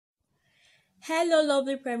Hello,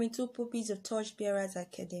 lovely Primary 2 pupils of Torchbearers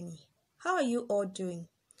Academy. How are you all doing?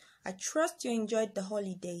 I trust you enjoyed the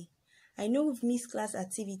holiday. I know we've missed class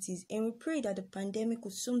activities and we pray that the pandemic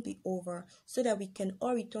will soon be over so that we can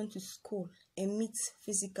all return to school and meet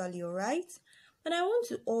physically, alright? But I want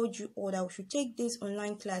to urge you all that we should take these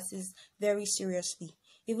online classes very seriously,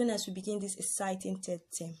 even as we begin this exciting third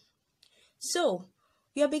term. So,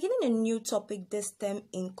 we are beginning a new topic this term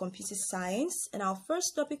in computer science, and our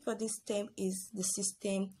first topic for this term is the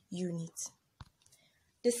system unit.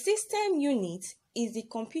 The system unit is the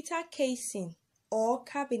computer casing or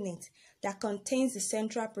cabinet that contains the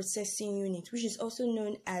central processing unit, which is also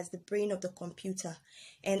known as the brain of the computer,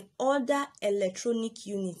 and other electronic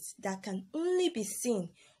units that can only be seen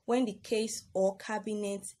when the case or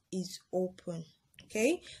cabinet is open.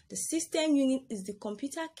 Okay, the system unit is the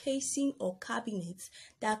computer casing or cabinet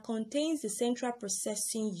that contains the central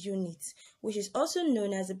processing unit, which is also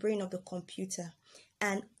known as the brain of the computer,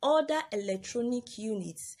 and other electronic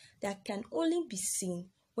units that can only be seen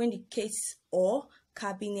when the case or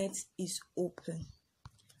cabinet is open.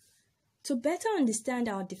 To better understand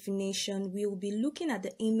our definition, we will be looking at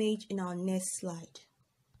the image in our next slide.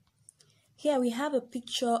 Here we have a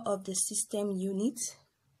picture of the system unit.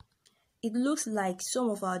 It looks like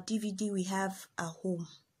some of our DVD we have at home.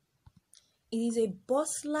 It is a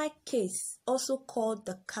box-like case, also called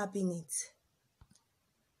the cabinet.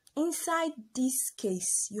 Inside this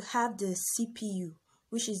case, you have the CPU,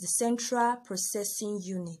 which is the central processing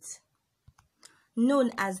unit,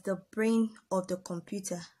 known as the brain of the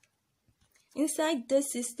computer. Inside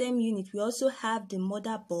this system unit, we also have the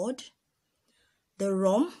motherboard, the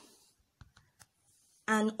ROM,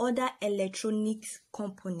 and other electronic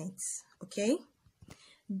components. Okay,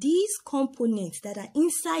 these components that are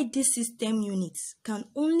inside this system units can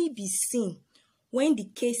only be seen when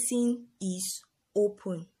the casing is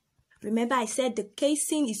open. Remember, I said the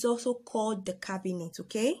casing is also called the cabinet.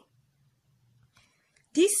 Okay,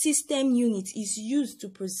 this system unit is used to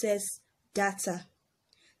process data.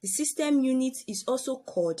 The system unit is also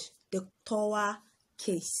called the tower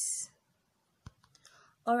case.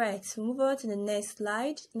 Alright, so move on to the next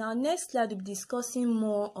slide. Now, next slide we'll be discussing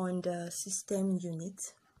more on the system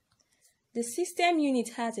unit. The system unit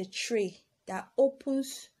has a tray that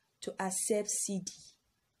opens to accept CD.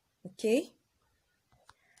 Okay?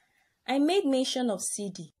 I made mention of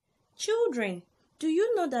CD. Children, do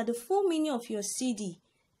you know that the full meaning of your CD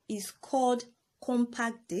is called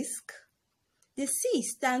compact disc? The C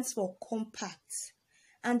stands for compact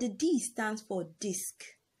and the D stands for disc,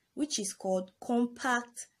 which is called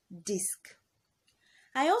compact disc.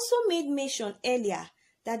 I also made mention earlier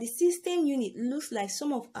that the system unit looks like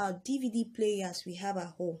some of our DVD players we have at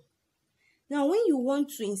home. Now, when you want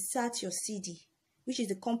to insert your CD, which is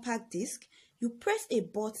the compact disc, you press a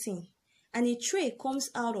button and a tray comes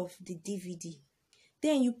out of the DVD.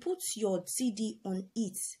 Then you put your CD on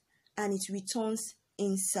it and it returns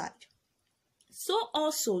inside. So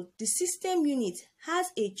also, the system unit has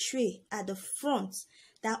a tray at the front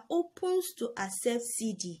that opens to accept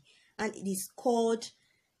CD, and it is called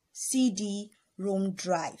CD-ROM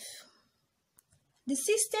drive. The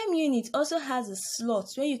system unit also has a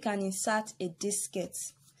slot where you can insert a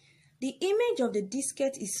diskette. The image of the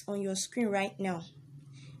diskette is on your screen right now.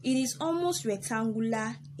 It is almost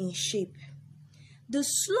rectangular in shape. The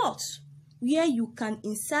slot where you can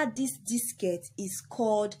insert this diskette is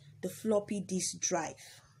called the floppy disk drive.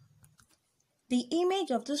 The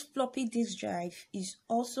image of this floppy disk drive is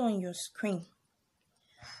also on your screen.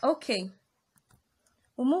 Okay,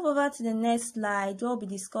 we'll move over to the next slide where we'll be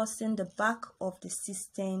discussing the back of the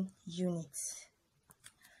system unit.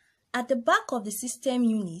 At the back of the system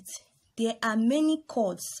unit, there are many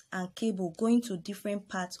cords and cables going to different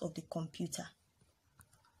parts of the computer.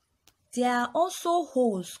 There are also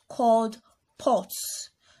holes called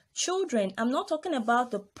ports. Children, I'm not talking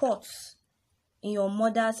about the pots in your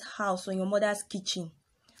mother's house or your mother's kitchen.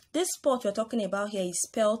 This port we're talking about here is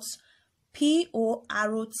spelled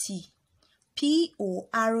P-O-R-O-T.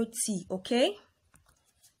 P-O-R-O-T, okay?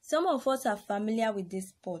 Some of us are familiar with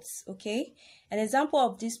these ports, okay? An example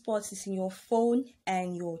of these ports is in your phone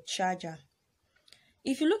and your charger.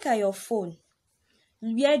 If you look at your phone,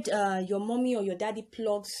 where your mommy or your daddy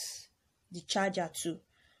plugs the charger to,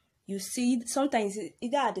 you see sometimes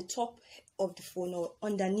either at the top of the phone or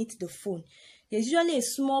underneath the phone, there's usually a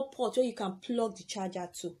small port where you can plug the charger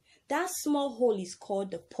to. That small hole is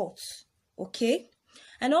called the port, okay?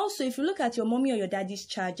 And also, if you look at your mommy or your daddy's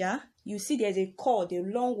charger, you see there's a cord, a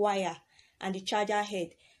long wire, and the charger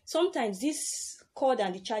head. Sometimes this cord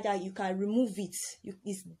and the charger, you can remove it.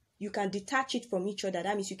 You can detach it from each other.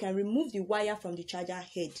 That means you can remove the wire from the charger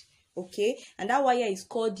head, okay, and that wire is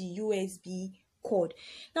called the USB cord.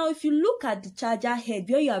 Now if you look at the charger head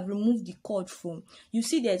where you have removed the cord from, you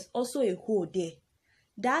see there's also a hole there.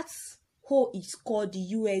 That hole is called the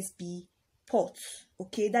USB port,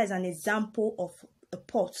 okay. That is an example of a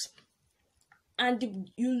port. And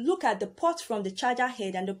you look at the port from the charger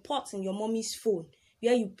head and the port in your mommy's phone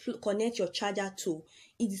where you connect your charger to,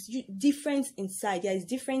 it is different in size. There is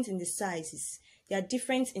difference in the sizes. They are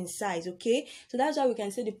different in size, okay. So that's why we can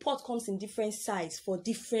say the port comes in different size for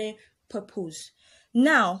different purpose.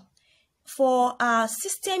 Now for our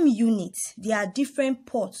system unit, there are different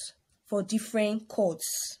ports for different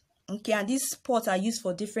cords, okay, and these ports are used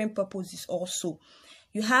for different purposes also.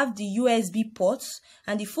 You have the USB ports,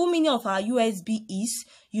 and the full meaning of our USB is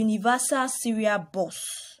Universal Serial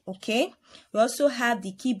Bus, okay. We also have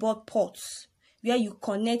the keyboard ports where you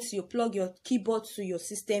plug your keyboard to your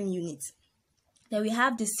system unit. Then we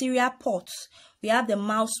have the serial ports. We have the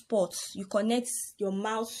mouse ports. You connect your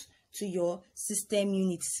mouse to your system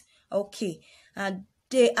units, okay, and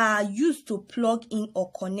they are used to plug in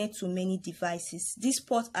or connect to many devices. These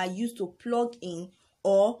ports are used to plug in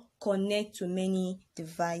or connect to many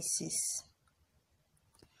devices.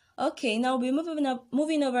 Okay, now we're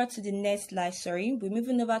moving over to the next slide. We're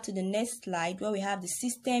moving over to the next slide where we have the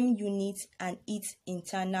system unit and its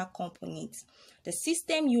internal components. The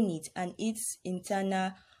system unit and its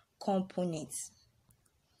internal components.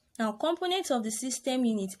 Now, components of the system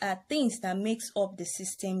unit are things that makes up the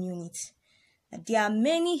system unit. There are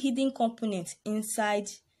many hidden components inside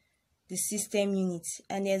the system unit.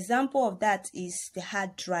 An example of that is the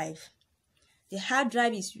hard drive. The hard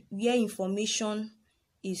drive is where information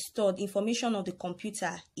is stored. Information of the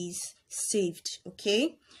computer is saved,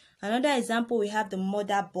 okay. Another example, we have the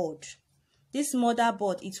motherboard. This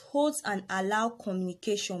motherboard, it holds and allows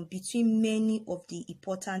communication between many of the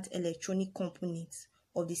important electronic components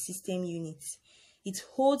of the system unit. It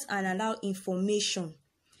holds and allows information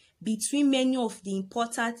between many of the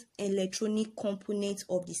important electronic components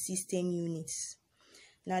of the system units.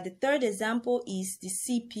 Now the third example is the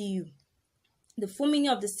CPU. The full meaning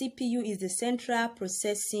of the CPU is the Central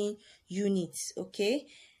Processing Unit, okay.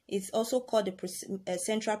 It's also called the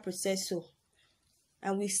central processor.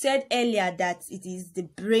 And we said earlier that it is the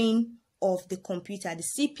brain of the computer. The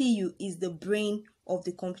CPU is the brain of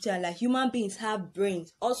the computer. Like human beings have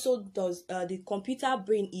brains, also does the computer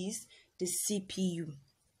brain is the CPU.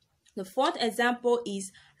 The fourth example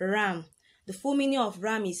is RAM. The full meaning of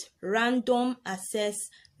RAM is Random Access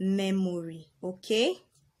Memory, okay.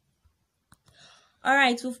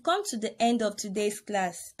 Alright, we've come to the end of today's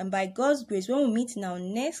class, and by God's grace, when we meet in our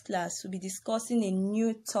next class, we'll be discussing a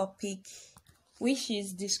new topic, which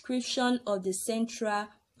is description of the Central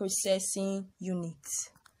Processing Unit.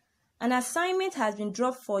 An assignment has been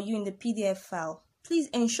dropped for you in the PDF file. Please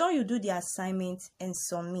ensure you do the assignment and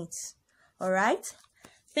submit. Alright?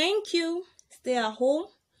 Thank you. Stay at home,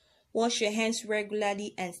 wash your hands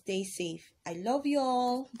regularly, and stay safe. I love you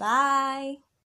all. Bye.